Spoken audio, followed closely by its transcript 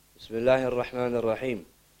بسم الله الرحمن الرحيم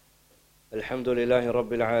الحمد لله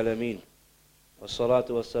رب العالمين والصلاة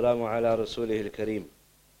والسلام على رسوله الكريم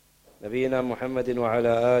نبينا محمد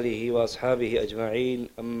وعلى آله وأصحابه أجمعين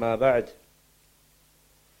أما بعد.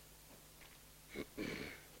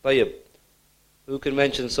 طيب, who can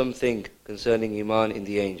mention something concerning Iman in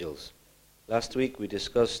the angels? Last week we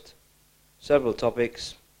discussed several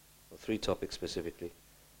topics, or 3 topics specifically.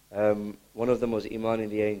 One of them was Iman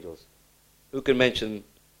in the angels. Who can mention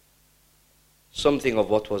something of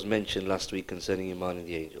what was mentioned last week concerning Iman in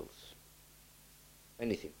the angels?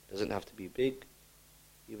 Anything. Doesn't have to be big,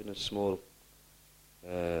 even a small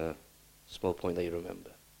point that you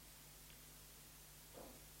remember.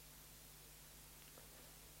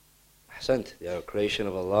 Ahsant, they are a creation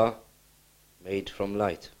of Allah, made from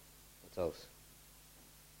light. What else?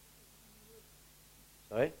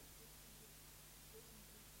 Sorry?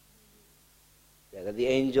 Yeah, that the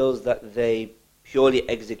angels, that they purely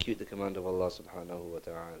execute the command of Allah subhanahu wa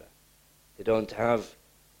ta'ala. They don't have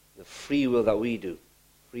the free will that we do.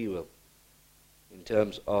 Free will. In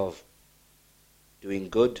terms of doing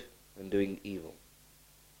good and doing evil.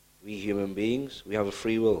 We human beings, we have a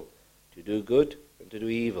free will to do good and to do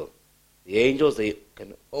evil. The angels, they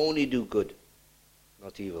can only do good,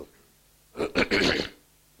 not evil.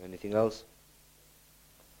 Anything else?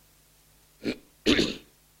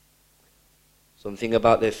 Something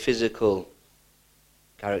about their physical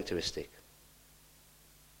characteristic.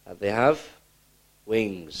 That they have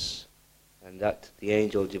wings, and that the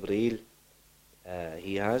angel Jibreel,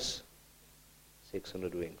 he has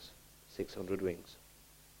 600 wings. 600 wings.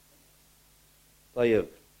 طيب.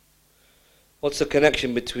 What's the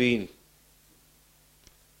connection between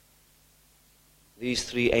these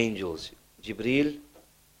 3 angels? Jibreel,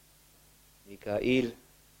 Mikael,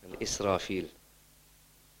 and Israfil.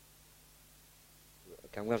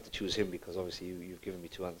 I'm going to have to choose him because obviously you've given me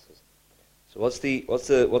 2 answers. So what's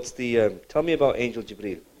the tell me about Angel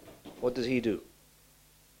Jibreel. What does he do?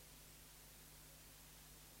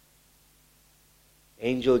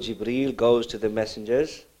 Angel Jibreel goes to the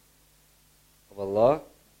messengers of Allah.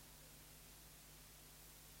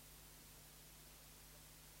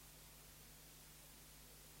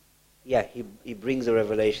 Yeah, he brings a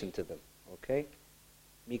revelation to them. Okay?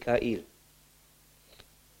 Mikael.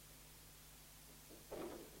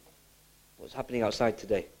 What's happening outside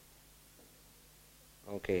today?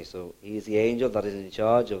 Okay, so he is the angel that is in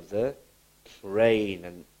charge of the rain,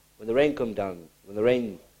 and when the rain comes down,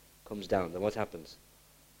 then what happens?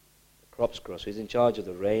 The crops grow. So he's in charge of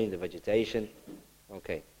the rain, the vegetation.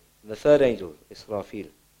 Okay. And the 3rd angel, Israfil,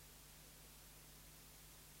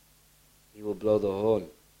 he will blow the horn,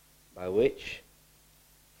 by which,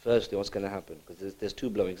 firstly, what's going to happen? Because there's 2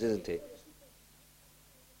 blowings, isn't it?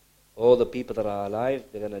 All the people that are alive,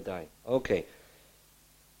 they're going to die. Okay.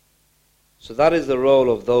 So that is the role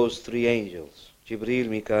of those 3 angels, Jibreel,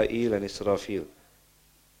 Mikael, and Israfil.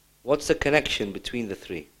 What's the connection between the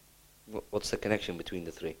 3? What's the connection between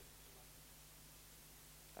the 3?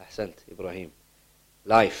 Ahsant, Ibrahim.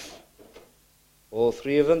 Life. All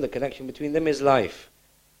 3 of them, the connection between them is life.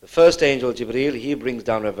 The 1st angel, Jibreel, he brings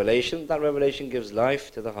down revelation. That revelation gives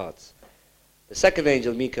life to the hearts. The 2nd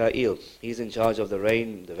angel, Mikael, he's in charge of the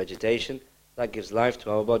rain, the vegetation. That gives life to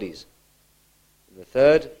our bodies. And the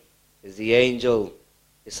 3rd is the angel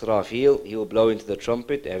Israfil. He will blow into the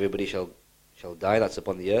trumpet. Everybody shall die. That's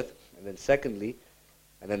upon the earth. And then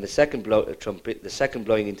the second trumpet, the second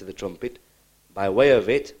blowing into the trumpet, by way of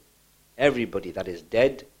it, everybody that is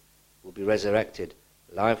dead will be resurrected.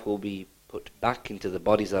 Life will be put back into the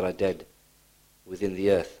bodies that are dead within the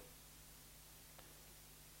earth.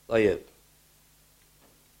 طيب.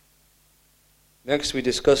 Next we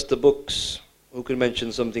discussed the books. Who can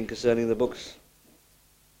mention something concerning the books?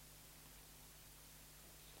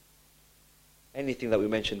 Anything that we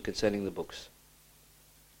mentioned concerning the books.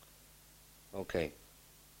 Okay.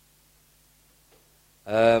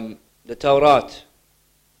 The Tawrat,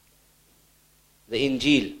 the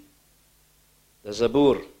Injil, the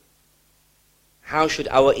Zabur. How should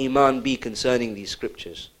our Iman be concerning these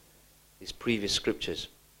scriptures, these previous scriptures?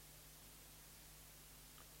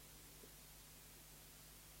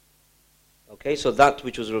 Okay, so that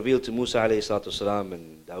which was revealed to Musa alayhi salatu wasalam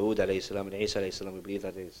and Dawood alayhi salam and Isa alayhi salam, we believe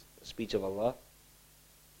that is the speech of Allah,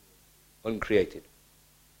 uncreated.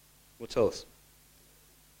 What else?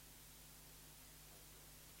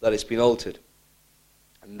 That it's been altered.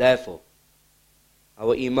 And therefore,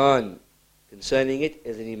 our Iman concerning it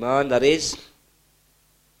is an Iman that is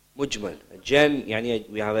mujmal.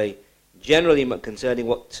 We have a general Iman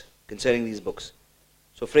concerning these books.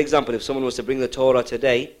 So for example, if someone was to bring the Torah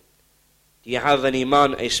today, do you have an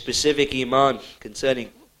Iman, a specific Iman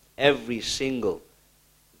concerning every single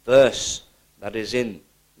verse that is in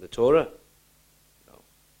the Torah? No.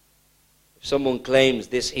 If someone claims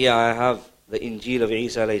this, here I have the Injil of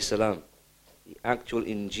Isa alayhi salam, the actual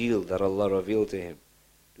Injil that Allah revealed to him.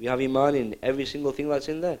 Do we have iman in every single thing that's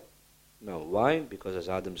in there? No. Why? Because as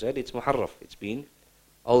Adam said, it's muharraf. It's been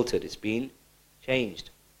altered. It's been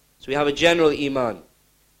changed. So we have a general iman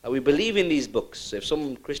that we believe in these books. So if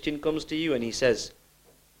some Christian comes to you and he says,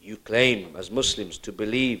 you claim as Muslims to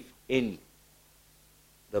believe in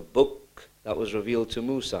the book that was revealed to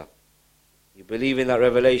Musa. You believe in that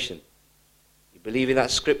revelation. You believe in that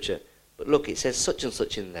scripture. But look, it says such and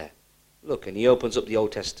such in there. Look, and he opens up the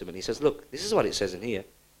Old Testament. He says, look, this is what it says in here.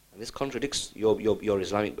 And this contradicts your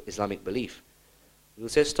Islamic belief. We'll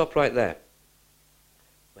say, stop right there.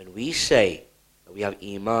 When we say that we have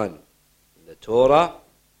iman in the Torah,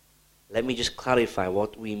 let me just clarify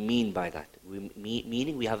what we mean by that.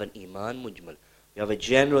 Meaning we have an iman mujmal. We have a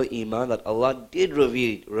general iman that Allah did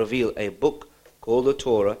reveal a book called the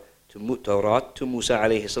Torah to Musa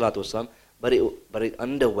alayhi salatu wasalam, but it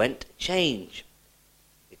underwent change.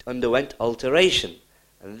 It underwent alteration.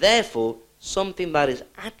 And therefore, something that is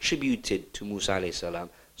attributed to Musa alayhi salam,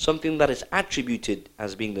 something that is attributed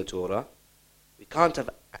as being the Torah, we can't have,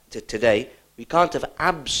 today, we can't have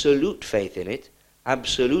absolute faith in it,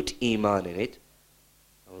 absolute iman in it,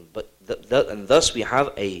 but and thus we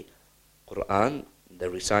have a Quran, the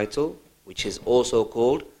recital, which is also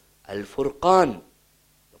called Al-Furqan.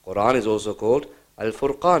 The Quran is also called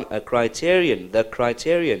Al-Furqan, a criterion, the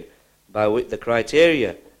criterion by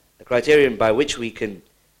which we can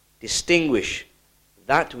distinguish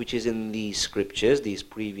that which is in these scriptures, these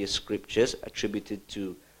previous scriptures attributed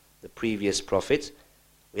to the previous prophets.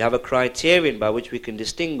 We have a criterion by which we can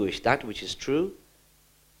distinguish that which is true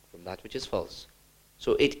from that which is false.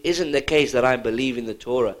 So it isn't the case that I believe in the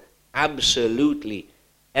Torah absolutely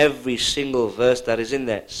every single verse that is in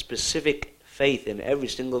there, specific faith in every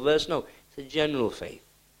single verse. No, it's a general faith.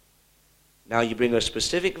 Now you bring a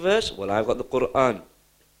specific verse, well, I've got the Quran.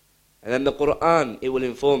 And then the Quran, it will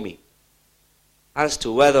inform me as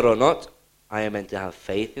to whether or not I am meant to have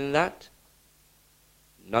faith in that,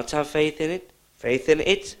 not have faith in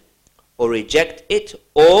it, or reject it,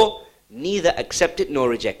 or neither accept it nor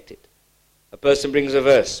reject it. A person brings a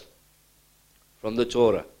verse from the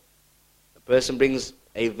Torah. A person brings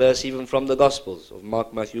a verse even from the Gospels of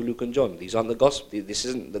Mark, Matthew, Luke and John. These aren't the Gospel. This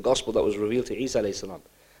isn't the Gospel that was revealed to Isa alayhi salam.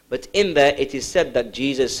 But in there it is said that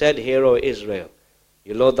Jesus said, "Hear, O Israel,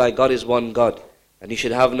 your Lord thy God is one God, and you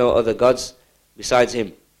should have no other gods besides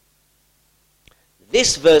him."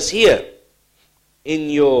 This verse here, in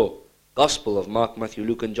your Gospel of Mark, Matthew,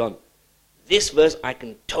 Luke and John, this verse I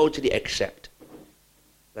can totally accept.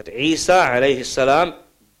 That Isa alayhi salam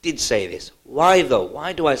did say this. Why though?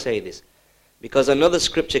 Why do I say this? Because another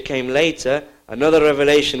scripture came later, another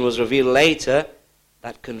revelation was revealed later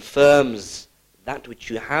that confirms that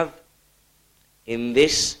which you have in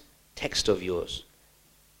this text of yours.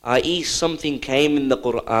 I.e., something came in the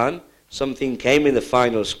Quran, something came in the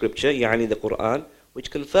final scripture, yani the Quran,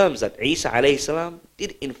 which confirms that Isa alayhi salam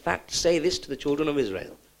did in fact say this to the children of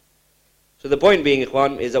Israel. So the point being,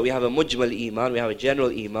 Ikhwan, is that we have a mujmal iman, we have a general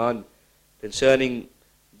iman concerning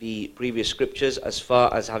the previous scriptures as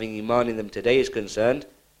far as having iman in them today is concerned.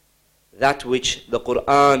 That which the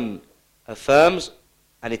Quran affirms,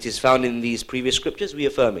 and it is found in these previous scriptures, we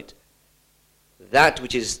affirm it. That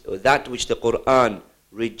which the Quran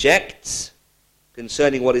rejects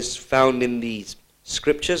concerning what is found in these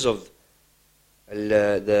scriptures of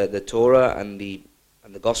the Torah and the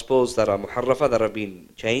Gospels that are muharrafa, that have been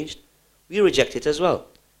changed, we reject it as well.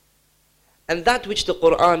 And that which the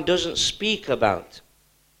Quran doesn't speak about,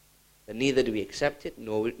 then neither do we accept it,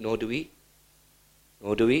 nor do we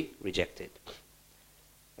reject it.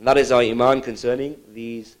 And that is our iman concerning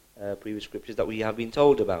these previous scriptures that we have been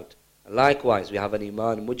told about. And likewise, we have an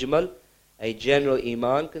iman mujmal, a general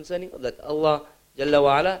iman concerning that Allah Jalla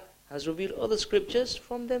wa Ala has revealed other scriptures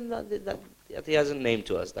from them that He hasn't named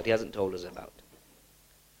to us, that He hasn't told us about.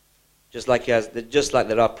 Just like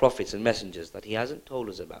there are prophets and messengers that He hasn't told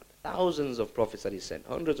us about. Thousands of prophets that He sent,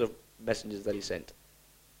 hundreds of messengers that He sent.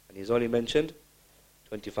 And He's only mentioned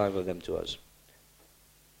 25 of them to us.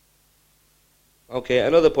 Okay,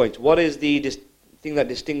 another point. What is the thing that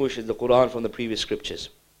distinguishes the Quran from the previous scriptures?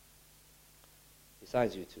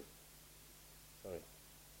 Besides you two. Sorry.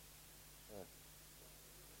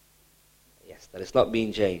 Yes, that it's not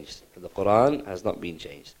been changed. The Quran has not been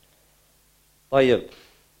changed. طيب.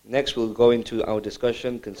 Next we'll go into our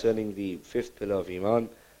discussion concerning the fifth pillar of Iman.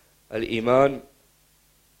 Al-Iman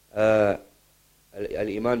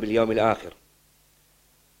bil-Yawm al-Akhir.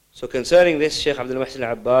 So concerning this, Shaykh Abdul Muhsin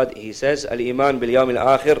al-Abbad, he says, Al-Iman bil-Yawm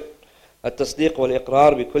al-Akhir, التصديق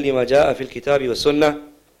والإقرار بكل ما جاء في الكتاب والسنة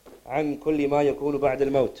عن كل ما يكون بعد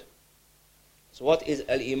الموت. So what is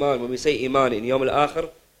al-Iman? When we say Iman in Yawm al-Akhir,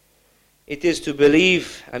 it is to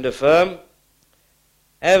believe and affirm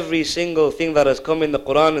every single thing that has come in the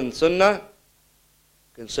Quran and Sunnah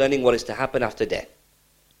concerning what is to happen after death.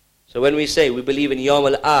 So when we say we believe in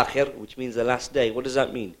Yawm al-Akhir, which means the last day, what does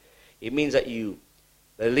that mean? It means that you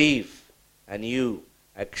believe and you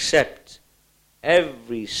accept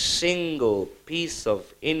every single piece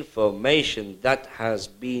of information that has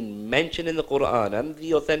been mentioned in the Quran and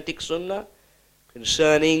the authentic Sunnah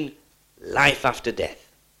concerning life after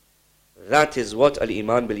death. That is what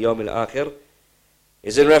al-Iman bil-Yawm al-Akhir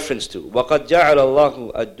is in reference to. وَقَدْ جَعَلَ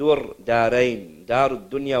اللَّهُ الدُّرْ دَارَيْنِ دَارُ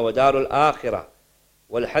الدُّنْيَا وَدَارُ الْآخِرَةِ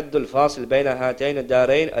والحد الفاصل بين هاتين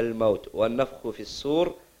الدارين الموت والنفخ في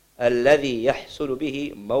الصور الذي يحصل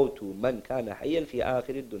به موت من كان حيا في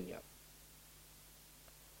آخر الدنيا.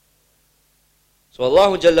 So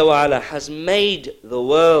Allah Jalla wa Ala has made the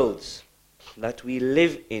worlds that we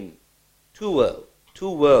live in two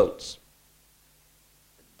worlds.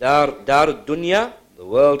 Dar dunya, the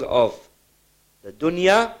world of the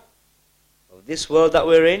dunya, of this world that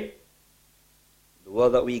we're in, the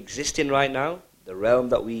world that we exist in right now, the realm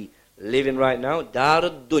that we live in right now, Dar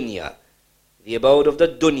dunya, the abode of the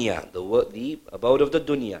dunya, the abode of the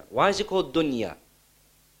dunya. Why is it called dunya?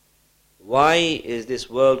 Why is this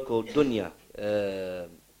world called dunya?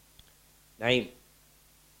 Naeem.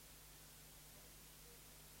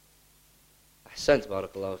 Ahsant,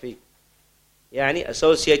 barakallahu feek. Yani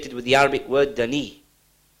associated with the Arabic word dani,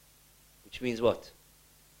 which means what?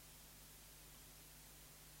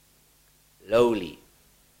 Lowly.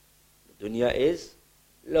 The dunya is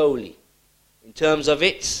lowly in terms of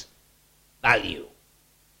its value.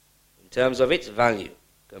 In terms of its value.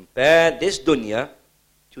 Compare this dunya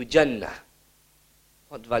to Jannah.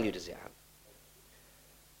 What value does it have?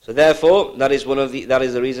 So therefore, that is one of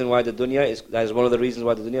the reason why the dunya is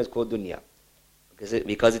called dunya.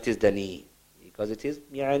 Because it is dani. Because it is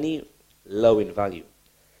yani low in value.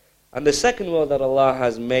 And the second world that Allah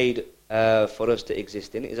has made for us to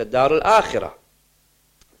exist in is a Dar al-Akhirah,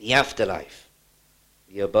 the afterlife,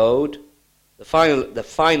 the abode, the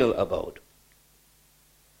final abode.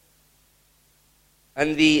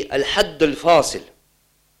 And the al-Hadd al-Fasil,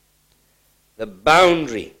 the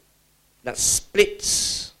boundary that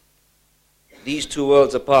splits these two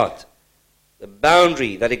worlds apart, the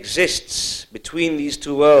boundary that exists between these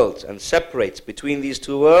two worlds and separates between these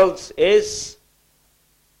two worlds is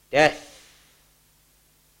death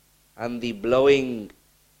and the blowing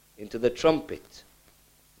into the trumpet,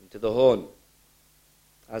 into the horn,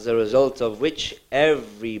 as a result of which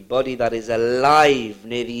everybody that is alive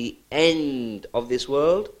near the end of this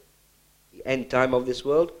world, the end time of this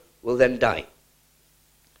world, will then die.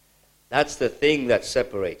 That's the thing that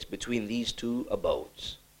separates between these two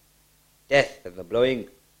abodes. Death and the blowing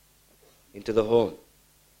into the horn.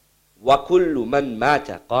 وَكُلُّ مَنْ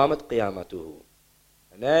مَاتَ قَامَتْ قِيَامَتُهُ.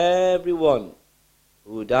 And everyone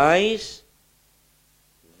who dies,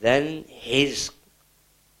 then his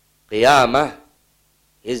qiyamah,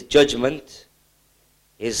 his judgment,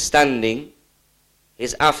 his standing,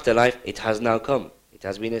 his afterlife, it has now come. It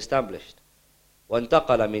has been established.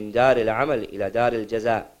 وَانْتَقَلَ مِنْ دَارِ الْعَمَلِ إِلَى دَارِ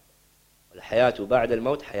الْجَزَاءِ وَالْحَيَاةُ بَعْدَ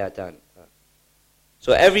الْمَوْتِ حَيَاتَانِ.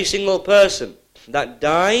 So every single person that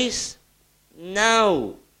dies,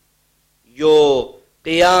 now your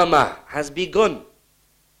qiyamah has begun.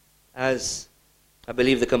 As I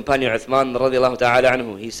believe the companion Uthman radiallahu ta'ala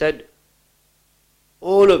anhu, he said,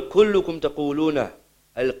 كُلُّكُمْ تَقُولُونَ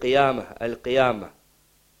الْقِيَامَةِ الْقِيَامَةِ.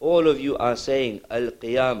 All of you are saying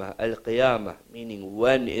al-qiyamah, al-qiyamah, meaning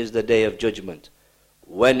when is the day of judgment?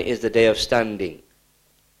 When is the day of standing?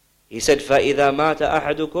 He said, فَإِذَا مَاتَ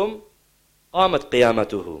أَحَدُكُمْ قَامَتْ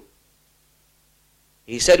قِيَامَتُهُ.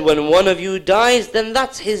 He said, when one of you dies, then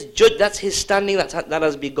that's his standing that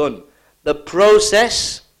has begun. The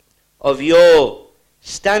process of your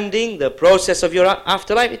standing, the process of your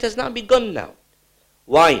afterlife, it has not begun now.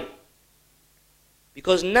 Why?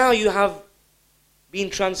 Because now you have been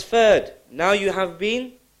transferred. Now you have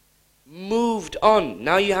been moved on.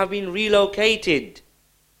 Now you have been relocated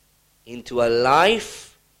into a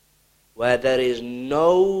life where there is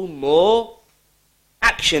no more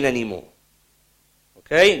action anymore.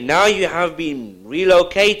 Okay? Now you have been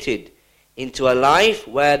relocated into a life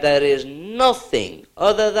where there is nothing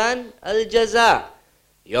other than al-jaza.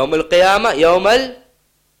 Yawm al-qiyamah, yawm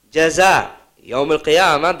al-jaza. Yawm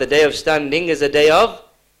al-qiyamah, the day of standing, is a day of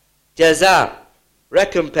jaza,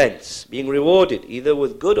 recompense, being rewarded either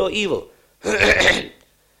with good or evil.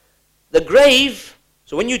 The grave,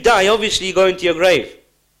 so when you die, obviously you go into your grave.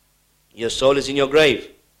 Your soul is in your grave.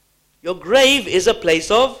 Your grave is a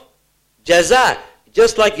place of jaza.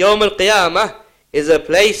 Just like Yawm al-Qiyamah is a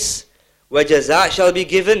place where jaza shall be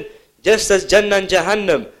given, just as Jannah and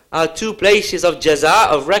Jahannam are two places of jaza,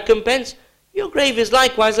 of recompense, your grave is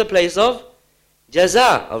likewise a place of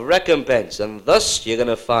jaza, of recompense. And thus you're going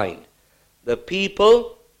to find the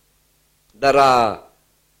people that are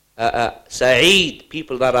sa'id,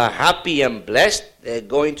 people that are happy and blessed, they're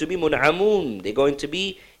going to be mun'amun, they're going to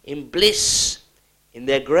be in bliss in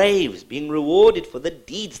their graves, being rewarded for the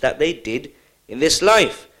deeds that they did in this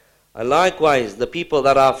life. And likewise, the people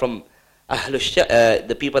that are from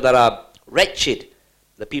the people that are wretched,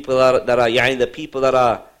 the people that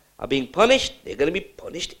are being punished, they're going to be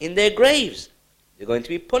punished in their graves. They're going to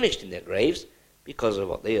be punished in their graves because of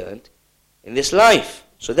what they earned in this life.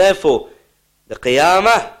 So therefore, the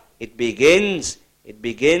Qiyamah, it begins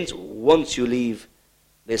once you leave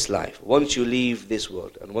this life, once you leave this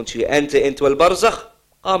world, and once you enter into al-barzakh,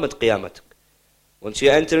 qamat qiyamatuk. Once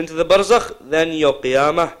you enter into the barzakh, then your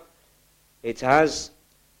qiyamah, it has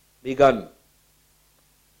begun.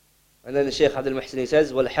 And then the Shaykh Abdul Muhsin, he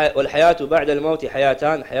says, وَالْحَيَاةُ بَعْدَ الْمَوْتِ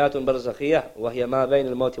حَيَاتَانِ حَيَاةٌ بَرْزَخِيَّةٌ وَهِيَ مَا بَيْنَ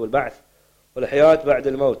الْمَوْتِ وَالْبَعْثِ وَالْحَيَاةُ بَعْدَ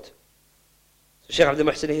الْمَوْتِ. So Shaykh Abdul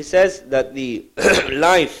Muhsin, he says that the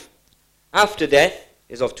life after death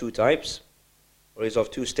is of two types, or is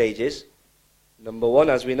of two stages. Number one,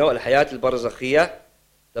 as we know, al-hayat al-barzakhiyah,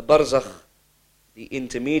 the barzakh, the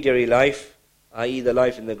intermediary life, i.e. the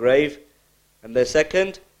life in the grave. And the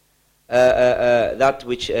second, that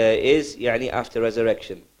which is after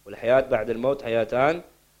resurrection. Wal-hayat ba'd al-maut hayatan,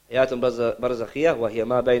 hayat barzakhiyah, wa hiya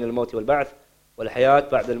ma bayn al-maut wal-ba'th, wal-hayat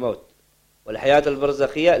ba'd al-maut. Wal-hayat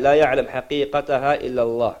al-barzakhiyah la ya'lam haqiqataha illa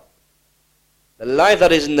Allah. The life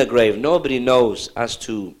that is in the grave, nobody knows as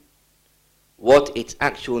to what its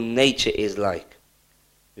actual nature is like.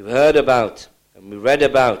 We've heard about and we read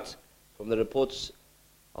about from the reports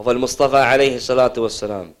of Al-Mustafa alayhi salatu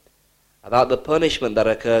wassalam about the punishment that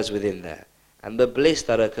occurs within there and the bliss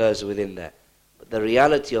that occurs within there. But the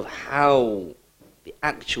reality of how the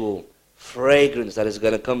actual fragrance that is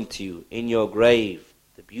going to come to you in your grave,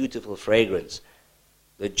 the beautiful fragrance,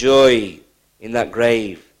 the joy in that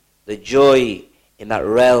grave, the joy in that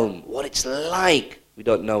realm, what it's like, we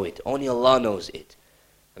don't know it. Only Allah knows it.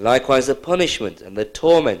 And likewise the punishment and the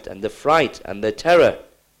torment and the fright and the terror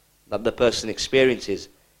that the person experiences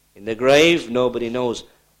in the grave, nobody knows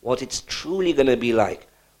what it's truly going to be like,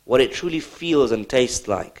 what it truly feels and tastes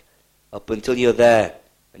like, up until you're there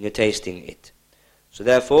and you're tasting it. So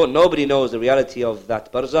therefore, nobody knows the reality of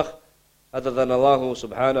that barzakh other than Allah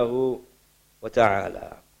subhanahu wa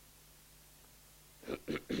ta'ala.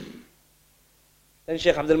 Then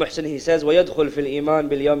Shaykh Abdul Muhsin, he says, وَيَدْخُلْ فِي الْإِيمَانِ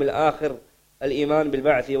بِالْيَوْمِ الْآخِرِ الإيمان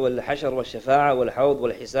بالبعث والحشر والشفاعة والحوض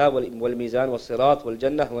والحساب والميزان والصراط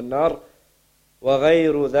والجنة والنار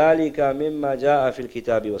وغير ذلك مما جاء في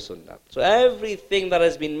الكتاب والسنة. So everything that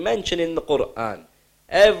has been mentioned in the Quran,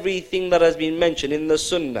 everything that has been mentioned in the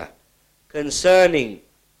Sunnah concerning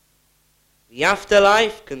the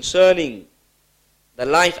afterlife, concerning the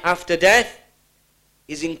life after death,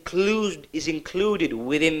 is included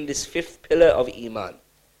within this fifth pillar of Iman.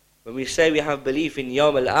 When we say we have belief in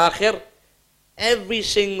Yawm al-Akhir, every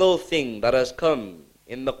single thing that has come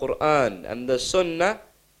in the Quran and the Sunnah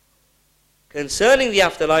concerning the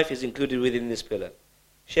afterlife is included within this pillar.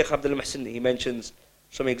 Shaykh Abdul Muhsin, he mentions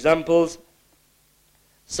some examples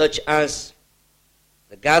such as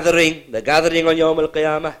the gathering on Yawm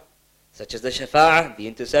al-Qiyamah, such as the Shafa'ah, the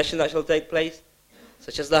intercession that shall take place,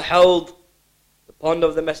 such as the Hawd, the pond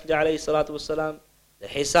of the Messenger alayhi salatu wasalam, the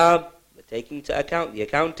Hisab, the taking to account, the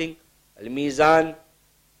accounting, al-Mizan,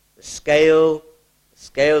 the scales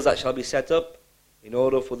that shall be set up in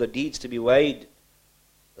order for the deeds to be weighed,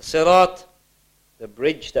 the Sirat, the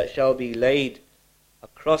bridge that shall be laid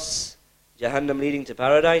across Jahannam leading to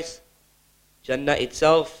paradise, Jannah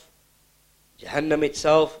itself, Jahannam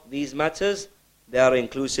itself. These matters, they are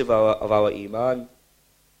inclusive of our Iman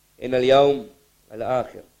in al-Yawm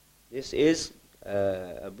al-Akhir. This is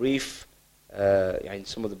a brief,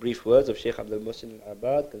 some of the brief words of Shaykh Abdul Muhsin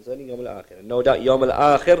al-Abbad concerning Yawm al-Akhir. And no doubt Yawm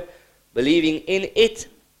al-Akhir, believing in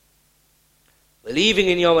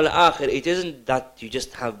Yawm al-Akhir, it isn't that you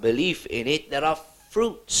just have belief in it. There are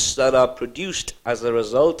fruits that are produced as a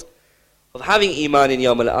result of having Iman in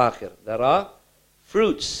Yawm al-Akhir. There are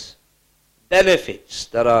fruits, benefits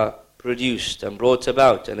that are produced and brought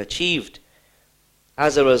about and achieved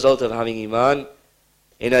as a result of having Iman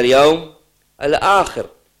in al-Yawm al-Akhir.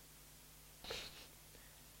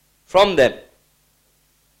 From them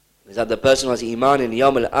is that the person who has Iman in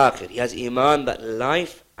Yawm al-Akhir, he has Iman that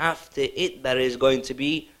life After it there is going to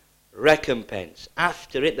be recompense.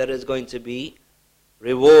 After it there is going to be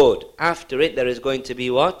reward. After it there is going to be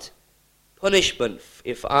what? Punishment.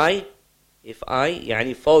 If I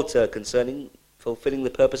falter concerning fulfilling the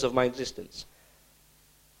purpose of my existence.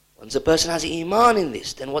 Once a person has iman in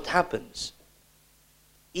this, then what happens?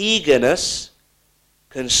 Eagerness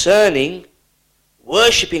concerning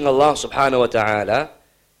worshipping Allah subhanahu wa ta'ala,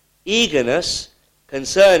 eagerness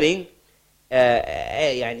concerning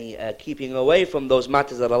keeping away from those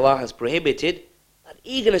matters that Allah has prohibited, that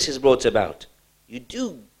eagerness is brought about. You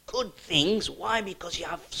do good things, why? Because you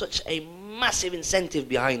have such a massive incentive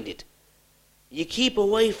behind it. You keep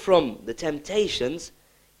away from the temptations,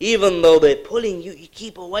 even though they're pulling you, you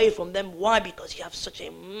keep away from them. Why? Because you have such a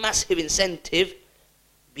massive incentive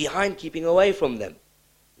behind keeping away from them.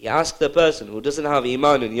 You ask the person who doesn't have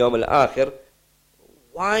iman in Yawm al-Akhir,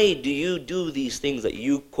 why do you do these things that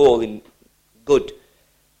you call in good?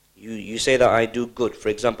 You say that I do good. For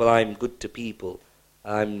example, I'm good to people.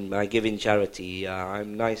 I give in charity.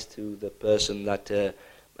 I'm nice to the person that a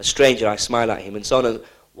stranger, I smile at him, and so on.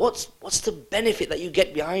 What's the benefit that you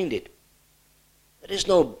get behind it? There is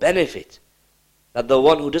no benefit that the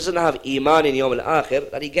one who doesn't have iman in Yawm al-Akhir,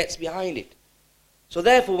 that he gets behind it. So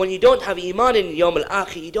therefore, when you don't have iman in Yawm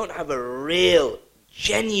al-Akhir, you don't have a real,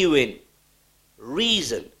 genuine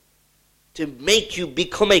reason to make you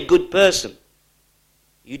become a good person.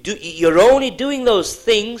 You're only doing those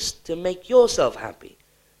things to make yourself happy.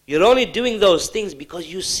 You're only doing those things because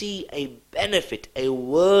you see a benefit, a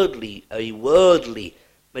worldly,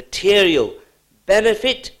 material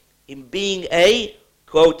benefit in being a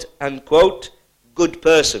quote-unquote good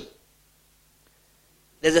person.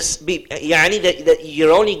 That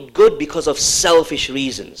you're only good because of selfish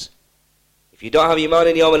reasons. If you don't have iman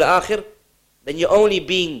in Yawm al-Akhir, then you're only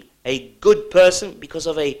being a good person because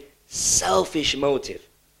of a selfish motive,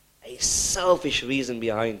 a selfish reason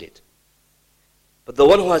behind it. But the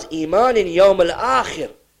one who has iman in Yawm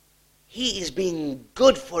al-Akhir, he is being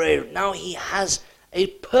good for it. Now he has a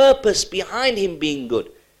purpose behind him being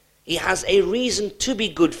good. He has a reason to be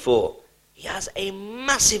good for. He has a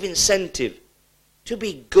massive incentive to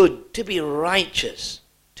be good, to be righteous,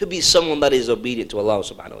 to be someone that is obedient to Allah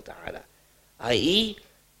subhanahu wa ta'ala. I.e.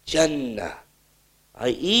 Jannah.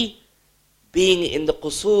 I.e. being in the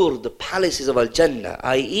qusur, the palaces of Al-Jannah.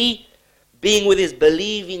 I.e. being with his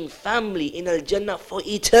believing family in Al-Jannah for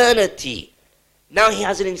eternity. Now he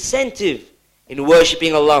has an incentive in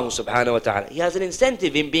worshipping Allah subhanahu wa ta'ala. He has an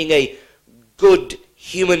incentive in being a good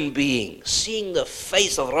human being, seeing the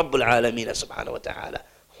face of Rabbul Alameen subhanahu wa ta'ala.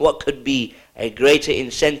 What could be a greater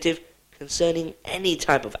incentive concerning any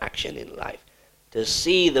type of action in life? To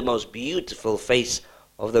see the most beautiful face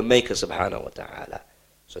of the Maker subhanahu wa ta'ala.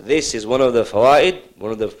 So this is one of the fawaid,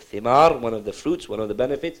 one of the thimar, one of the fruits, one of the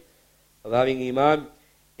benefits of having iman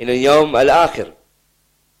in a Yawm al-Akhir.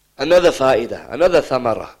 Another fa'idah, another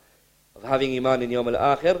thamara of having iman in Yawm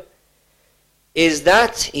al-Akhir is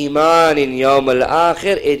that iman in Yawm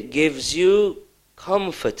al-Akhir, it gives you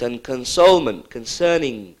comfort and consolement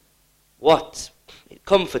concerning what? It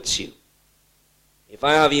comforts you. If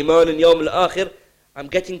I have iman in Yawm al-Akhir, I'm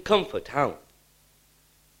getting comfort. How?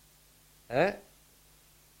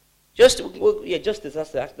 Justice,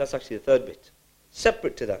 that's actually the third bit.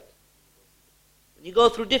 Separate to that. When you go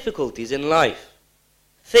through difficulties in life,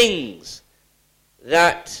 things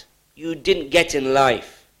that you didn't get in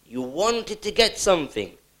life, you wanted to get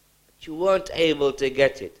something, but you weren't able to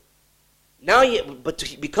get it. Now,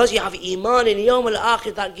 because you have iman in Yawm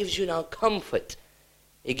al-Akhir, that gives you now comfort.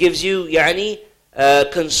 It gives you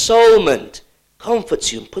consolement,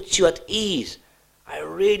 comforts you and puts you at ease. I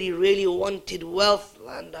really wanted wealth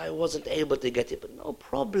and I wasn't able to get it, but no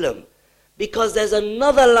problem. Because there's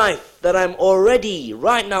another life that I'm already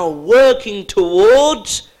right now working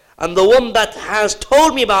towards, and the one that has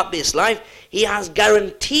told me about this life, he has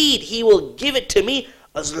guaranteed he will give it to me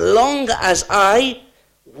as long as I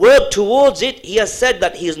work towards it. He has said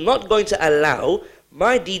that he is not going to allow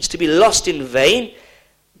my deeds to be lost in vain.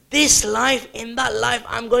 This life, in that life,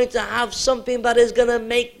 I'm going to have something that is going to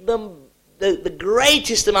make the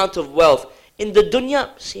greatest amount of wealth in the dunya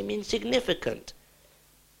seem insignificant.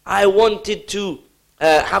 I wanted to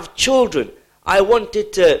have children. I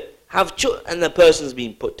wanted to have children. And the person's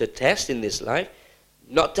been put to test in this life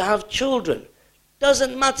not to have children.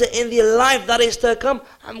 Doesn't matter, in the life that is to come,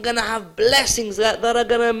 I'm going to have blessings that are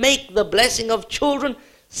going to make the blessing of children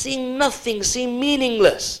seem nothing, seem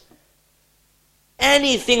meaningless.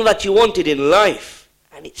 Anything that you wanted in life,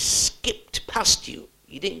 and it skipped past you.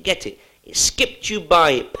 You didn't get it. It skipped you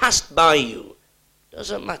by, it passed by you.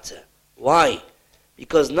 Doesn't matter. Why?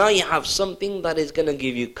 Because now you have something that is going to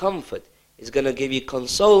give you comfort, it's going to give you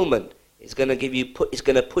consolement, it's going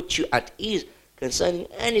to put you at ease concerning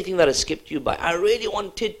anything that has skipped you by. I really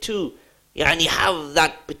wanted to have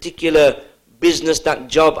that particular business, that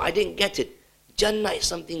job. I didn't get it. Jannah is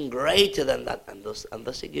something greater than that, and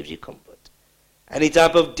thus it gives you comfort. Any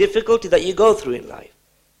type of difficulty that you go through in life,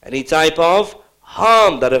 any type of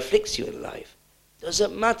harm that afflicts you in life,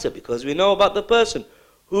 doesn't matter, because we know about the person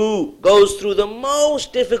who goes through the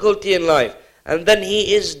most difficulty in life, and then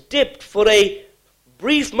he is dipped for a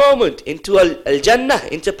brief moment into al-Jannah,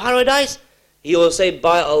 into paradise. He will say,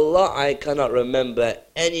 by Allah, I cannot remember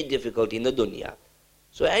any difficulty in the dunya.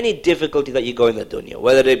 So any difficulty that you go in the dunya,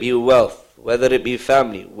 whether it be wealth, whether it be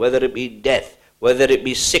family, whether it be death, whether it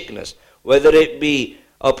be sickness, whether it be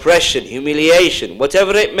oppression, humiliation,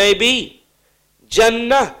 whatever it may be,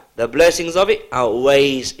 Jannah, the blessings of it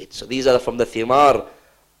outweighs it. So these are from the thimar,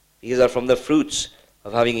 these are from the fruits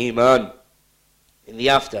of having iman in the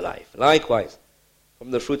afterlife. Likewise,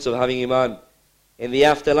 from the fruits of having iman in the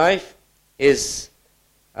afterlife is,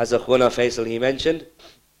 as Akhwana Faisal he mentioned,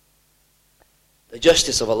 the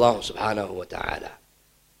justice of Allah subhanahu wa ta'ala.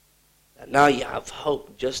 And now you have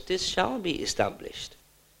hope, justice shall be established.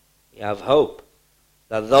 You have hope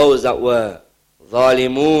that those that were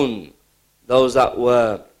zalimun, those that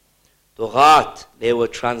were tughat, they were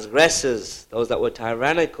transgressors, those that were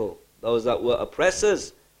tyrannical, those that were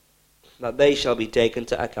oppressors, that they shall be taken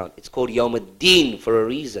to account. It's called Yawm ad-Din for a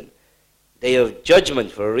reason. Day of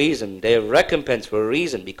judgment for a reason, day of recompense for a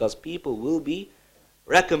reason, because people will be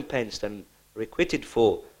recompensed and requited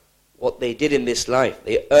for what they did in this life.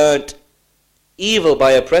 They earned evil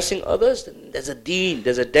by oppressing others. There's a deen,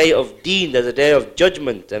 there's a day of deen, there's a day of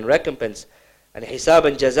judgment and recompense and hisab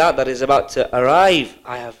and jaza that is about to arrive.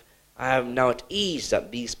 I am now at ease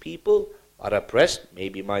that these people are oppressed,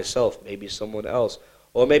 maybe myself, maybe someone else,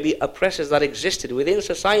 or maybe oppressors that existed within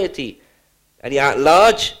society, and at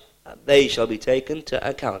large, they shall be taken to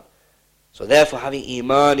account. So therefore, having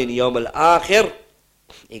iman in Yawm al-Akhir,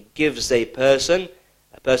 it gives a person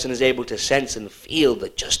is able to sense and feel the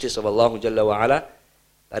justice of Allah Jalla wa Ala,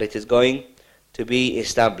 that it is going to be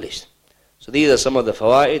established. So these are some of the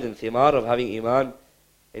fawaid and thimar of having iman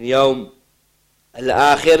in Yawm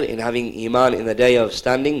al-Akhir, in having iman in the day of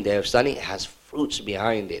standing. Day of standing, it has fruits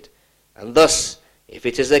behind it. And thus, if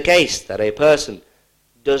it is the case that a person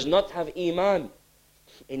does not have iman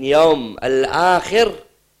in Yawm al-Akhir,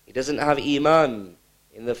 he doesn't have iman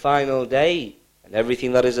in the final day and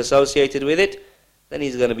everything that is associated with it, then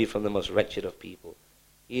he's going to be from the most wretched of people.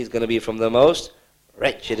 He's going to be from the most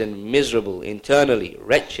wretched and miserable, internally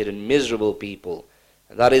wretched and miserable people.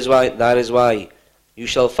 And that is why you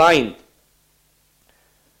shall find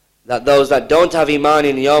that those that don't have iman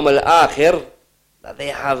in Yawm al-Akhir, that they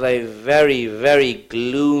have a very, very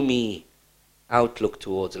gloomy outlook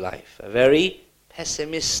towards life, a very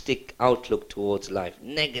pessimistic outlook towards life,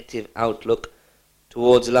 negative outlook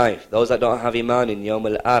towards life. Those that don't have iman in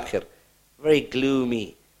Yawm al-Akhir, very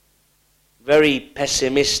gloomy, very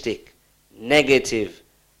pessimistic, negative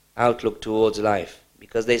outlook towards life,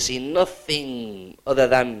 because they see nothing other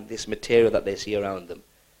than this material that they see around them.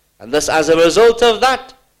 And thus, as a result of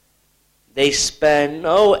that, they spare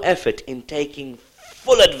no effort in taking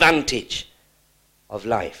full advantage of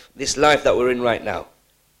life, this life that we're in right now.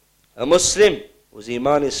 A Muslim whose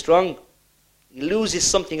iman is strong, he loses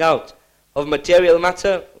something out of material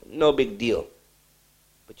matter, no big deal.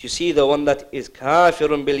 But you see the one that is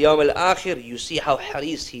kafirun bil yawm al-akhir, you see how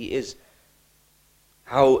haris he is,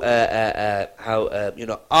 how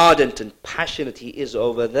ardent and passionate he is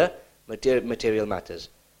over the material matters.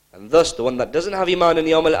 And thus the one that doesn't have iman in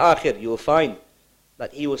yawm al-akhir, you will find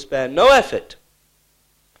that he will spare no effort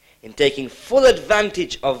in taking full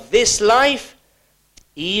advantage of this life,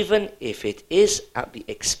 even if it is at the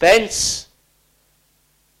expense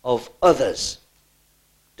of others.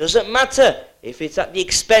 Doesn't matter if it's at the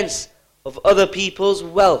expense of other people's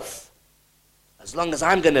wealth. As long as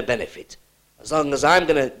I'm going to benefit, as long as I'm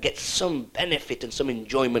going to get some benefit and some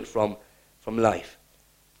enjoyment from life.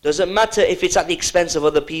 Doesn't matter if it's at the expense of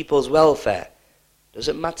other people's welfare.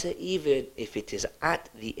 Doesn't matter even if it is at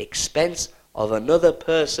the expense of another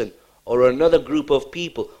person or another group of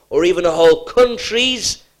people or even a whole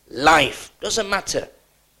country's life. Doesn't matter.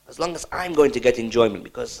 As long as I'm going to get enjoyment,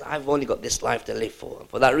 because I've only got this life to live for. And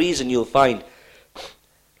for that reason, you'll find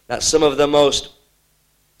that some of the most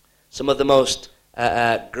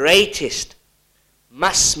greatest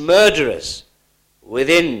mass murderers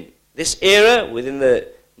within this era, within the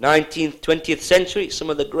 19th, 20th century, some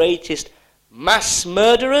of the greatest mass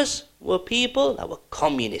murderers were people that were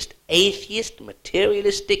communist, atheist,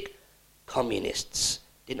 materialistic, communists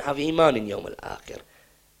didn't have iman in Yawm al-Akhir.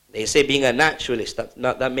 They say being a naturalist,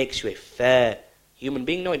 that makes you a fair human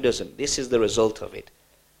being. No, it doesn't. This is the result of it.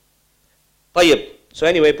 طيب. So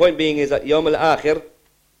anyway, point being is that Yawm al-Akhir,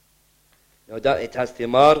 no doubt it has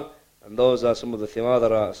thimar, and those are some of the thimar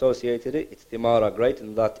that are associated with it. Its thimar are great,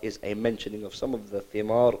 and that is a mentioning of some of the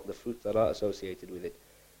thimar, the fruits that are associated with it.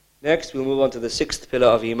 Next, we'll move on to the sixth pillar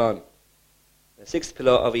of Iman. The sixth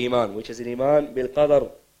pillar of Iman, which is an Iman bil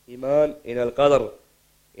Qadr, Iman in al-Qadr,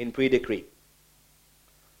 in pre-decree.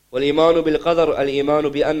 والإيمان بالقدر الإيمان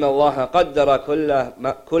بأن الله قدر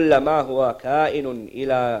كل ما هو كائن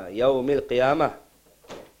إلى يوم القيامة.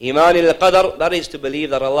 Iman in al-Qadr, that is to believe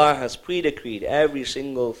that Allah has pre-decreed every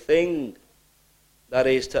single thing that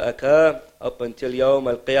is to occur up until Yawm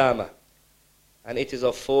al-Qiyamah. And it is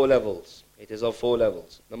of four levels. It is of four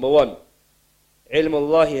levels. Number one, علم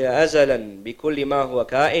الله أزلا بكل ما هو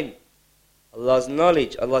كائن. Allah's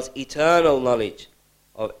knowledge, Allah's eternal knowledge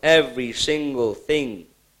of every single thing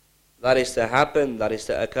that is to happen, that is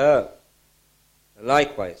to occur. And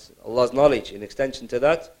likewise, Allah's knowledge, in extension to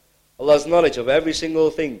that, Allah's knowledge of every single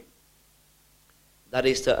thing that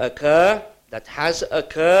is to occur, that has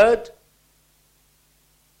occurred,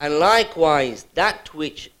 and likewise that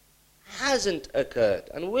which hasn't occurred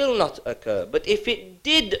and will not occur. But if it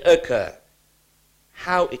did occur,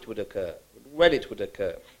 how it would occur, when it would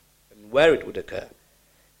occur, and where it would occur.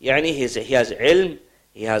 Yani he has ilm,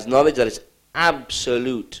 he has knowledge that is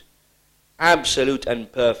absolute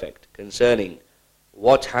and perfect concerning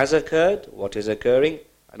what has occurred, what is occurring,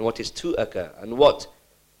 and what is to occur, and what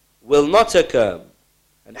will not occur,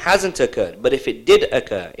 and hasn't occurred. But if it did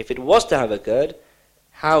occur, if it was to have occurred,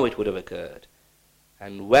 how it would have occurred,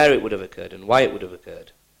 and where it would have occurred, and why it would have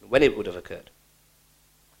occurred, and when it would have occurred.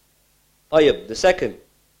 طيب, the second,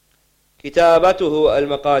 كتابته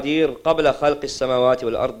المقادير قبل خلق السماوات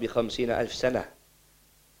والأرض ب50,000 سنة.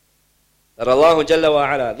 That Allah Jalla wa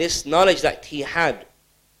Ala, this knowledge that He had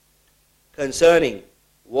concerning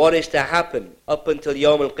what is to happen up until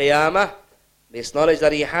Yawm al-Qiyamah, this knowledge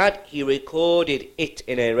that He had, He recorded it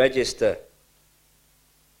in a register.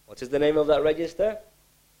 What is the name of that register?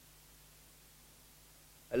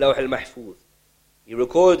 Al-Lawh al-Mahfuz. He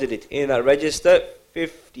recorded it in that register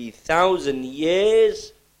 50,000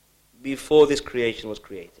 years before this creation was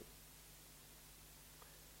created.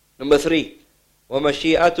 Number three,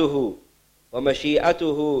 ومشيئته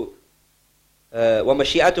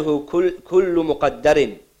كل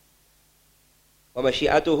مقدر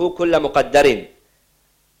ومشيئته كل مقدر,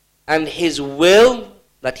 and His will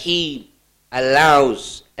that He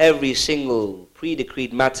allows every single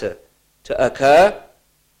pre-decreed matter to occur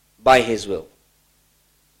by His will.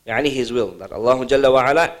 يعني His will, that Allah Jalla wa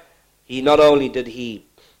Ala, He not only did He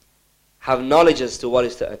have knowledge as to what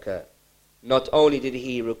is to occur, not only did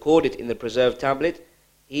He record it in the preserved tablet,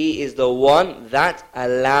 He is the one that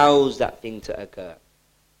allows that thing to occur.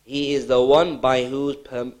 He is the one by whose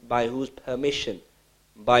permission,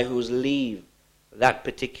 by whose leave, that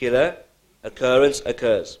particular occurrence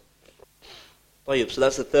occurs. طيب, so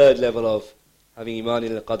that's the third level of having iman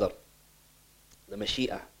in al-qadr, the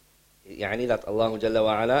mashi'ah. يعني that Allah Jalla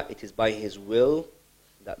wa Ala, it is by His will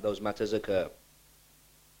that those matters occur.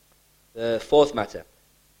 The fourth matter,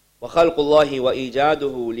 وخلق الله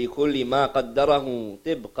وإيجاده لكل ما قدره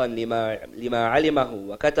طبقا لما علمه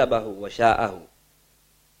وكتبه وشاءه.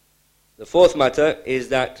 The fourth matter is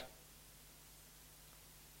that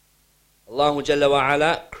Allah Jalla wa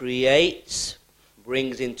Ala creates,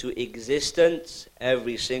 brings into existence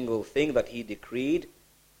every single thing that He decreed,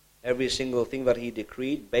 every single thing that He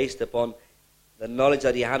decreed based upon the knowledge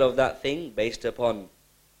that He had of that thing, based upon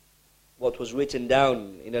what was written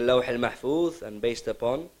down in Al-Lawh al-Mahfuz, and based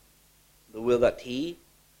upon the will that He,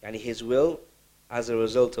 and His will, as a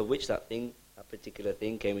result of which that particular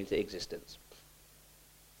thing came into existence.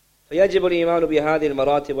 فيجب الإيمان بهذه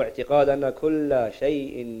المراتب واعتقاد أن كل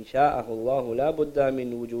شيء شاءه الله لا بد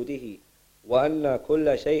من وجوده وأن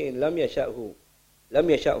كل شيء لم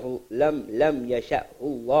يشأه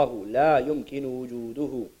الله لا يمكن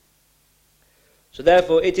وجوده. So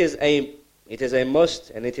therefore it is a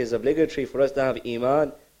must and it is obligatory for us to have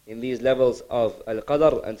iman in these levels of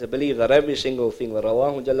al-qadr, and to believe that every single thing that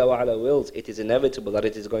Allah Jalla wa Ala wills, it is inevitable that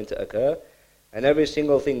it is going to occur, and every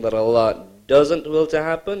single thing that Allah doesn't will to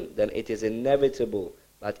happen, then it is inevitable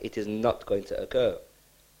that it is not going to occur.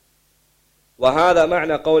 وهذا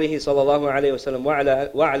معنى قوله صلى الله عليه وسلم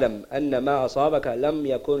واعلم أن ما أصابك لم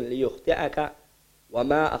يكن ليخطئك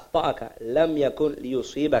وما أخطأك لم يكن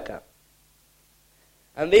ليصيبك.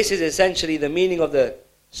 And this is essentially the meaning of the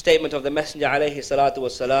statement of the Messenger alayhi salatu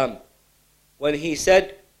wasalam when he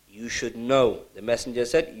said, you should know. The Messenger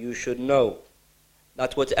said, you should know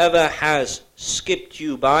that whatever has skipped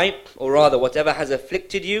you by, or rather whatever has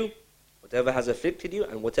afflicted you,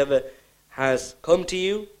 and whatever has come to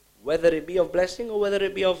you, whether it be of blessing or whether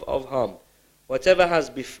it be of harm, whatever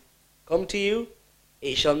has come to you,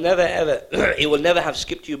 it shall never ever, it will never have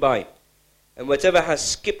skipped you by. And whatever has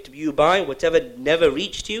skipped you by, whatever never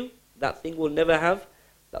reached you, that thing would never have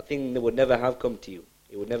come to you.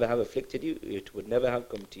 It would never have afflicted you, it would never have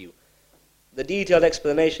come to you. The detailed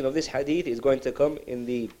explanation of this hadith is going to come in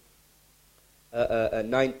the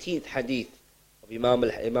 19th hadith of Imam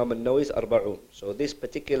al-Nawawi's Arba'un. So this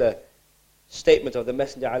particular statement of the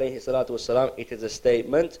Messenger alayhi salatu wasalam, it is a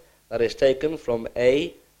statement that is taken from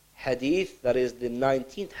a hadith that is the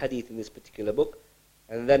 19th hadith in this particular book.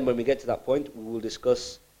 And then when we get to that point, we will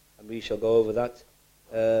discuss and we shall go over that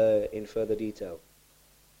in further detail.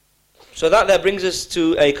 So that brings us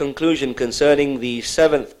to a conclusion concerning the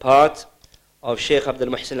 7th part of Shaykh Abdul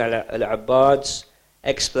Muhsin al-Abbad's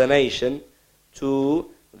explanation to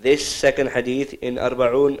this second hadith in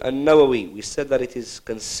Arba'un al-Nawawi. We said that it is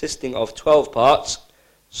consisting of 12 parts.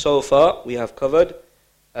 So far we have covered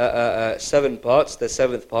 7 parts, the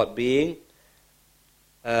 7th part being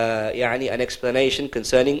an explanation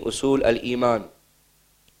concerning usul al-Iman,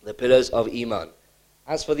 the pillars of Iman.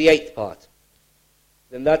 As for the 8th part,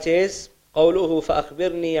 then that is قوله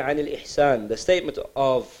فأخبرني عن الإحسان, the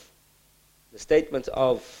statement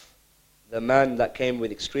of the man that came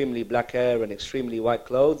with extremely black hair and extremely white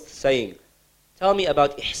clothes, saying, tell me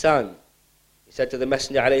about ihsan. He said to the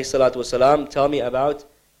Messenger alayhi salatu wasalam, tell me about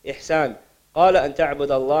ihsan. قال أن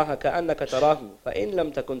تعبد الله كأنك تراه فإن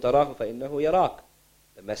لم تكن تراه فإنه يراك.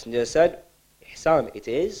 The Messenger said, ihsan, it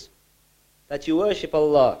is that you worship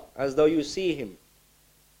Allah as though you see Him.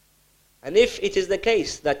 And if it is the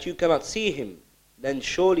case that you cannot see Him, then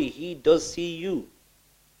surely He does see you.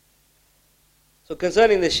 So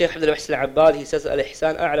concerning the Shaykh Abdul Muhsin al-Abbad, he says,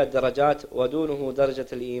 al-ihsan a'la darajat wa dunuhu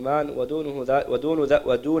darajat al-iman wa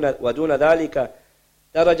duna dhalika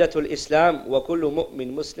darajat al-islam wa kullu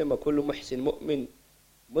mu'min muslim wa kullu muhsin mu'min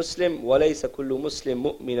muslim wa laysa kullu muslim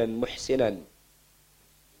mu'minan muhsinan.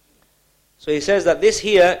 So he says that this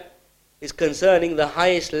here is concerning the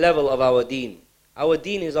highest level of our deen. Our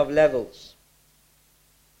deen is of levels.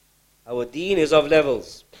 Our deen is of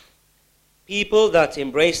levels. People that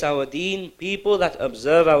embrace our deen, people that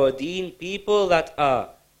observe our deen, people that are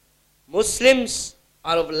Muslims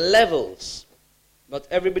are of levels. Not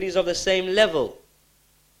everybody is of the same level.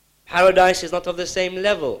 Paradise is not of the same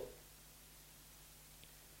level.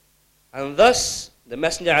 And thus, the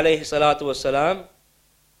Messenger alayhi salatu wasalam,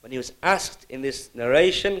 when he was asked in this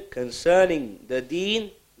narration concerning the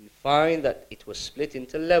deen, we find that it was split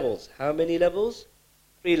into levels. How many levels?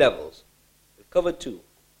 3 levels. We've covered 2.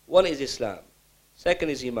 One is Islam. Second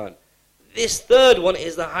is Iman. This third one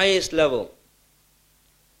is the highest level.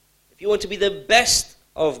 If you want to be the best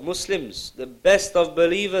of Muslims, the best of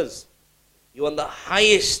believers, you want the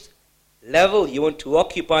highest level, you want to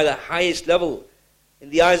occupy the highest level in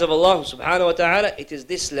the eyes of Allah subhanahu wa ta'ala, it is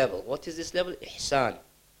this level. What is this level? Ihsan.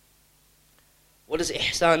 What does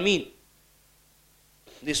ihsan mean?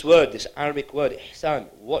 This word, this Arabic word, ihsan,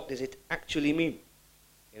 what does it actually mean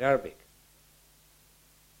in Arabic?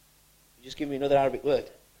 Just give me another Arabic word.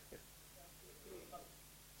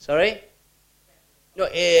 Sorry? No,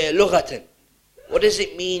 lughatan. What does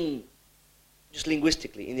it mean just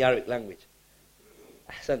linguistically in the Arabic language?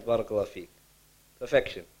 Ahsant, barakallah feek.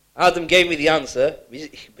 Perfection. Adam gave me the answer,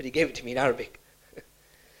 but he gave it to me in Arabic.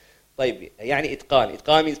 طيب, يعني إتقان.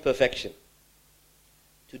 إتقان means perfection.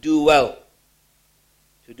 To do well.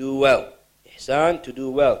 To do well. Ihsan, to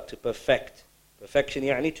do well, to perfect. Perfection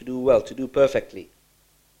يعني to do well, to do perfectly.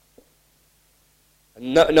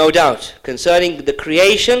 No doubt, concerning the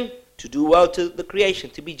creation, to do well to the creation,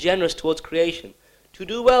 to be generous towards creation. To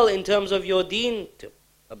do well in terms of your deen, to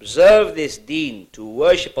observe this deen, to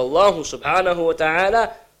worship Allah subhanahu wa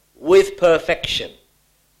ta'ala with perfection.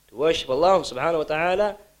 To worship Allah subhanahu wa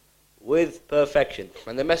ta'ala with perfection.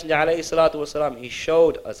 And the Messenger alayhi salatu wasalam, he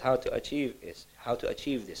showed us how to achieve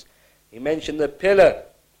this. He mentioned the pillar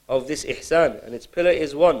of this ihsan, and its pillar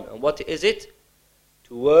is 1. And what is it?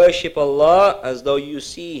 To worship Allah as though you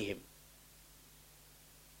see Him.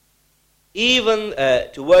 Even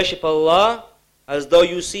to worship Allah as though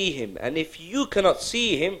you see Him. And if you cannot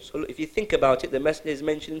see Him, so if you think about it, the Messenger is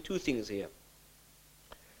mentioning 2 things here.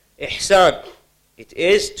 Ihsan, it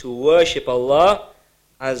is to worship Allah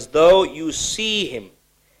as though you see Him.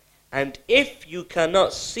 And if you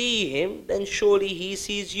cannot see Him, then surely He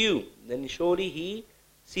sees you. So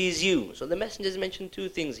the Messenger has mentioned 2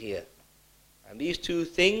 things here. And these 2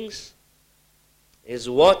 things is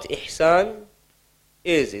what ihsan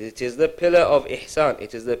is. It is the pillar of ihsan.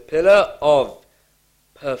 It is the pillar of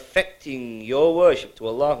perfecting your worship to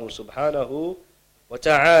Allah subhanahu wa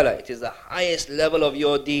ta'ala. It is the highest level of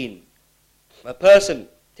your deen. A person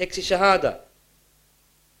takes a shahada,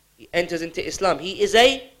 he enters into Islam, he is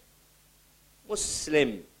a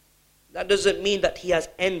Muslim. That doesn't mean that he has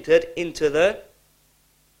entered into the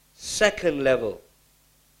second level.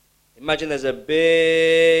 Imagine there's a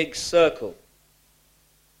big circle.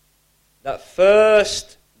 That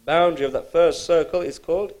first boundary of that first circle is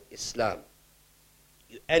called Islam.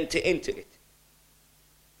 You enter into it.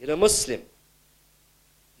 You're a Muslim.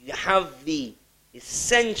 You have the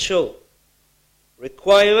essential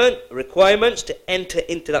requirements to enter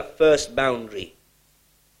into that first boundary.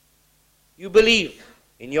 You believe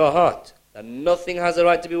in your heart that nothing has a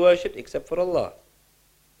right to be worshipped except for Allah.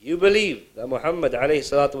 You believe that Muhammad alayhi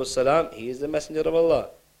salatu wasalam, he is the messenger of Allah.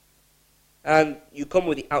 And you come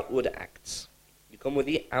with the outward acts. You come with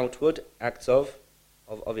the outward acts of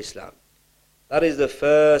Islam. That is the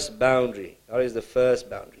first boundary. That is the first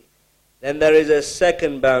boundary. Then there is a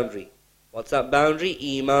second boundary. What's that boundary?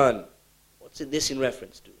 Iman. What's this in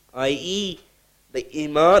reference to? I.e., the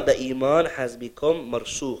iman has become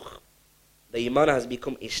marsukh. The iman has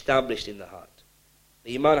become established in the heart.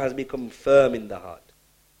 The iman has become firm in the heart.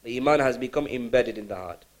 The iman has become embedded in the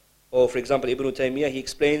heart. Or for example, Ibn Taymiyyah, he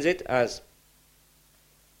explains it as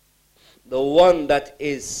the one that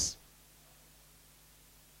is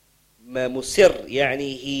musir,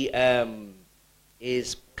 yani he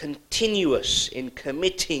is continuous in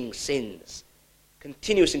committing sins,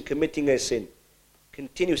 continuous in committing a sin,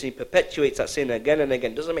 continuously perpetuates that sin again and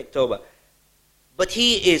again, doesn't make tawbah. But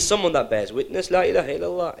he is someone that bears witness, La ilaha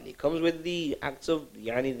illallah, and he comes with the acts of,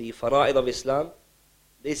 yani the fara'id of Islam.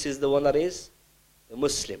 This is the one that is the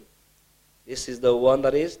Muslim. This is the one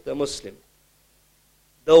that is the Muslim.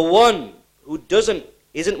 The one who isn't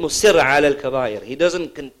musir ala al-kabair, he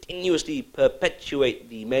doesn't continuously perpetuate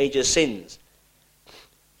the major sins.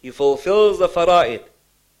 He fulfills the fara'id.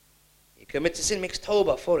 He commits a sin, makes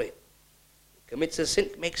tawbah for it. He commits a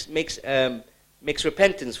sin, makes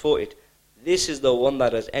repentance for it. This is the one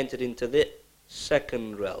that has entered into the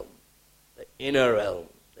second realm, the inner realm,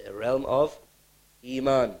 the realm of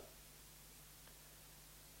Iman.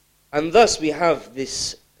 And thus we have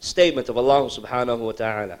this statement of Allah subhanahu wa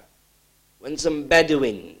ta'ala. When some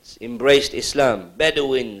Bedouins embraced Islam,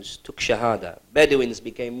 Bedouins took Shahada, Bedouins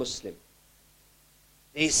became Muslim.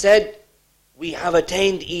 They said, we have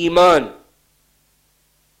attained Iman.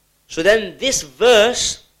 So then this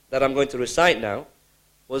verse that I'm going to recite now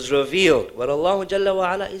was revealed, where Allah Jalla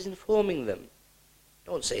wa Ala is informing them.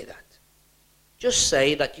 Don't say that. Just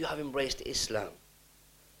say that you have embraced Islam.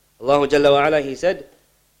 Allah Jalla wa Ala, He said,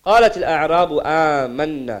 قالت الأعراب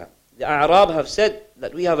آمنا. The A'rab have said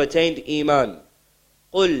that we have attained Iman.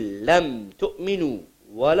 قل لم تؤمنوا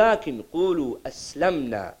ولكن قولوا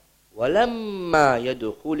أسلمنا ولما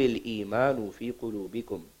يدخل الإيمان في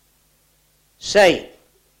قلوبكم. Say,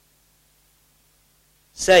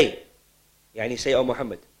 يعني say, O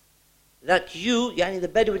Muhammad, that you, يعني the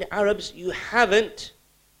Bedouin Arabs, you haven't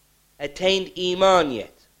attained Iman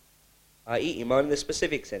yet. I.e., Iman in the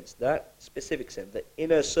specific sense, the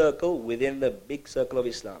inner circle within the big circle of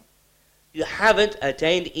Islam. You haven't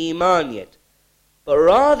attained Iman yet. But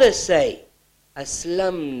rather say,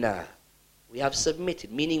 Aslamna. We have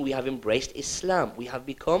submitted, meaning we have embraced Islam. We have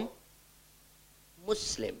become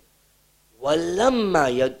Muslim.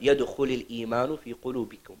 وَلَمَّا يَدْخُلِ الْإِيمَانُ فِي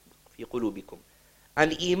قُلُوبِكُمْ.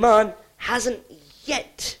 And Iman hasn't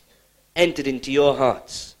yet entered into your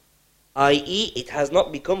hearts. I.e., it has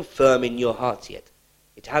not become firm in your hearts yet.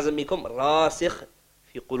 It hasn't become rasikh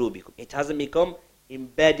fi qulubikum. It hasn't become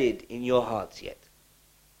embedded in your hearts yet.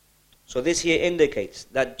 So this here indicates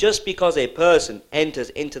that just because a person enters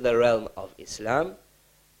into the realm of Islam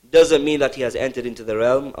doesn't mean that he has entered into the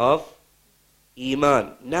realm of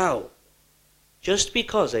Iman. Now, just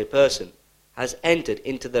because a person has entered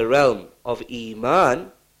into the realm of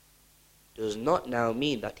Iman does not now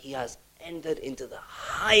mean that he has entered into the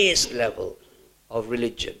highest level of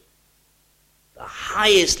religion, the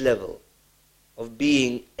highest level of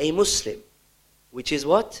being a Muslim, which is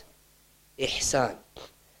what? Ihsan.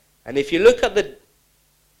 And if you look at the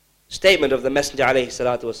statement of the Messenger alayhi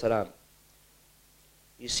salatu wasalam,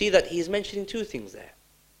 you see that he is mentioning two things there.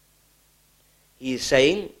 He is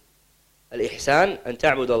saying, Al-Ihsan an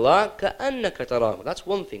ta'bud Allah ka'annaka tarahu. That's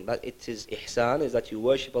one thing, that it is Ihsan, is that you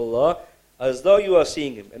worship Allah as though you are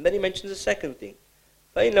seeing Him. And then he mentions a second thing.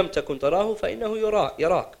 فَإِن لَمْ تَكُنْ تَرَاهُ فَإِنَّهُ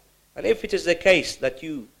يَرَاكَ. And if it is the case that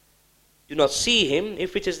you do not see Him,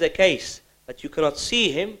 if it is the case that you cannot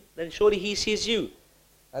see him, then surely he sees you.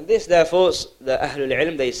 And this, therefore, the Ahlul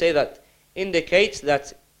Ilm, they say that indicates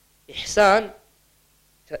that ihsan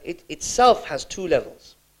it itself has two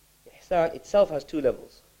levels. Ihsan itself has two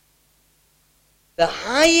levels. The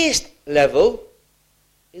highest level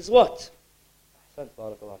is what? The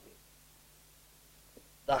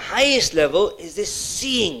highest level is this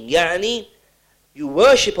seeing. Yani, you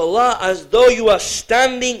worship Allah as though you are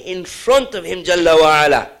standing in front of Him Jalla wa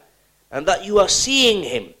Ala, and that you are seeing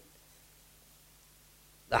Him.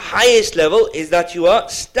 The highest level is that you are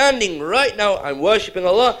standing right now, I'm worshipping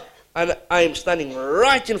Allah, and I am standing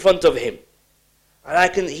right in front of Him. And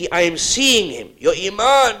I am seeing Him. Your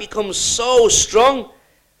iman becomes so strong,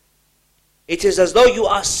 it is as though you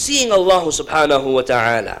are seeing Allah subhanahu wa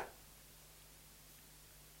ta'ala.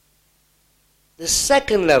 The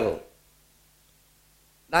second level,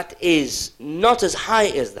 that is not as high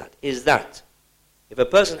as that, is that if a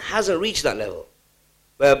person hasn't reached that level,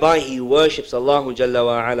 whereby he worships Allah Jalla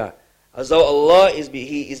wa Ala, as though Allah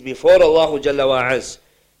he is before Allah Jalla wa Az,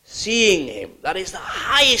 seeing Him, that is the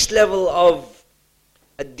highest level of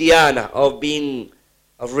ad-diyana,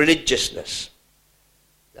 of religiousness.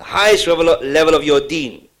 The highest level of your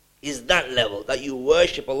deen is that level, that you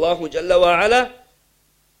worship Allah Jalla wa Ala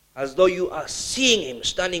as though you are seeing Him,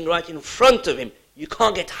 standing right in front of Him. You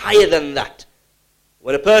can't get higher than that.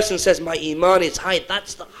 When a person says, my iman is high,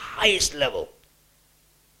 that's the highest level.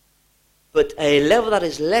 But a level that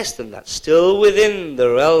is less than that, still within the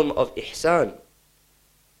realm of ihsan,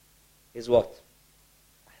 is what?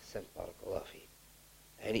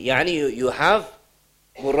 And you have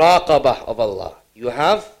muraqabah of Allah. You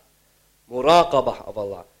have muraqabah of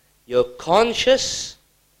Allah. You're conscious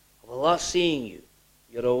of Allah seeing you.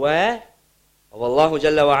 You're aware of Allah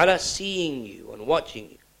Jalla wa Ala seeing you and watching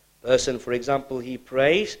you. Person, for example, he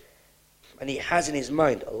prays and he has in his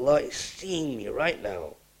mind, Allah is seeing me right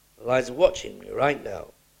now. Allah is watching me right now.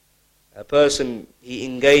 A person, he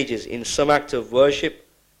engages in some act of worship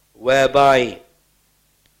whereby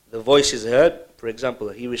the voice is heard. For example,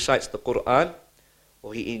 he recites the Quran,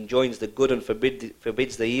 or he enjoins the good and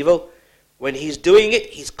forbids the evil. When he's doing it,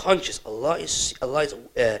 he's conscious. Allah is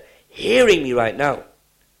hearing me right now.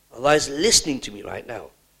 Allah is listening to me right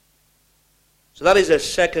now. So that is a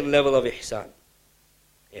second level of ihsan.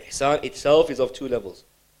 Ihsan itself is of two levels.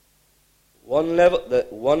 One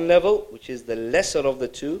level, which is the lesser of the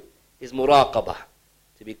two, is muraqabah.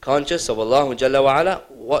 To be conscious of Allah Jalla wa Ala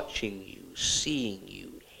watching you, seeing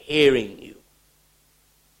you, hearing you.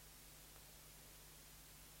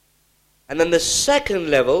 And then the second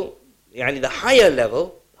level, the higher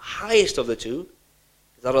level, the highest of the two,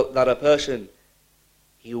 is that a person,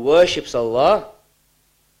 he worships Allah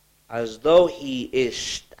as though he is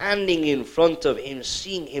standing in front of Him,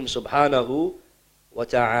 seeing Him subhanahu wa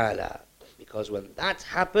ta'ala. Because when that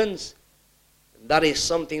happens, that is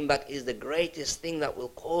something that is the greatest thing that will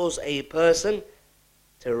cause a person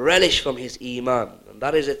to relish from his iman. And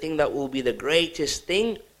that is the thing that will be the greatest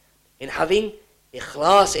thing in having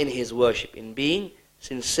ikhlas in his worship, in being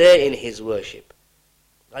sincere in his worship.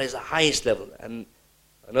 That is the highest level. And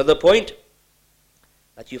another point,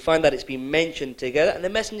 that you find that it's been mentioned together, and the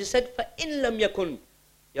Messenger said, فَإِن لَمْ يَكُنْ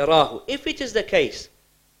يَرَاهُ. If it is the case,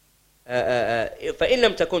 فَإِن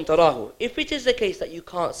لَمْ تَكُنْ تَرَاهُ. If it is the case that you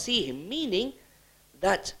can't see Him, meaning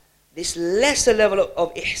that this lesser level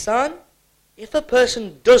of ihsan, if a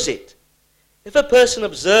person does it, if a person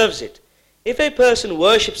observes it, if a person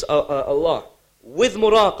worships Allah with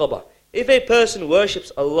muraqabah, if a person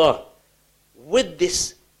worships Allah with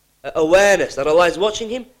this awareness that Allah is watching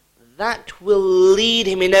him, that will lead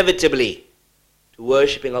him inevitably to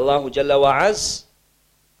worshipping Allah Jalla wa Az,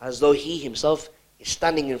 as though he himself is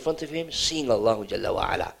standing in front of him, seeing Allah Jalla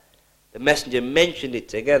wa Ala. The Messenger mentioned it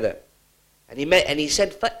together. And he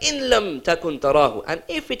said, فَإِن لَمْ تَكُنْ تَرَاهُ. And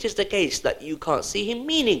if it is the case that you can't see Him,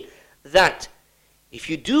 meaning that if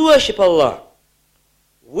you do worship Allah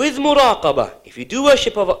with muraqabah, if you do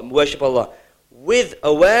worship Allah with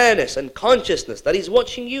awareness and consciousness that He's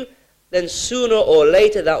watching you, then sooner or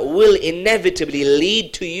later that will inevitably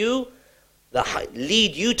lead you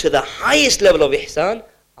to the highest level of ihsan,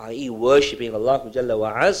 i.e. worshipping Allah Jalla wa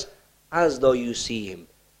Az, as though you see Him,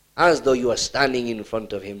 as though you are standing in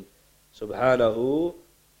front of Him subhanahu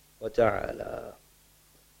wa ta'ala.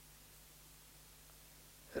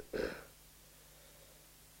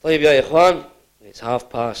 طيب يا إخوان, it's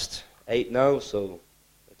 8:30 now, so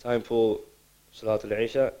the time for Salat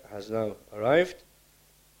al-Isha has now arrived.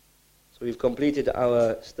 So we've completed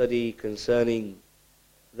our study concerning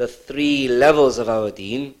the 3 levels of our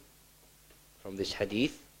deen from this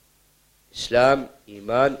hadith: Islam,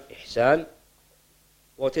 Iman, Ihsan.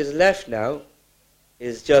 What is left now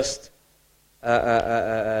is just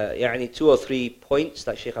يعني 2 or 3 points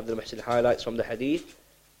that Shaykh Abdul Muhsin highlights from the hadith.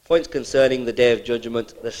 Points concerning the Day of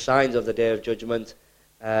Judgment, the signs of the Day of Judgment,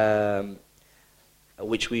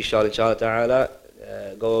 which we shall inshallah ta'ala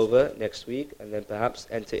go over next week, and then perhaps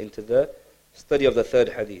enter into the study of the third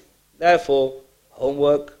hadith. Therefore,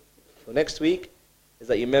 homework for next week is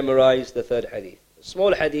that you memorize the third hadith. A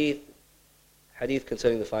small hadith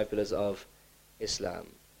concerning the 5 pillars of Islam.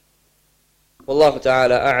 Wallahu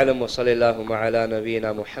ta'ala a'lam wa sallallahu ala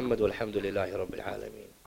nabiyyina Muhammad walhamdulillahi rabbil alameen.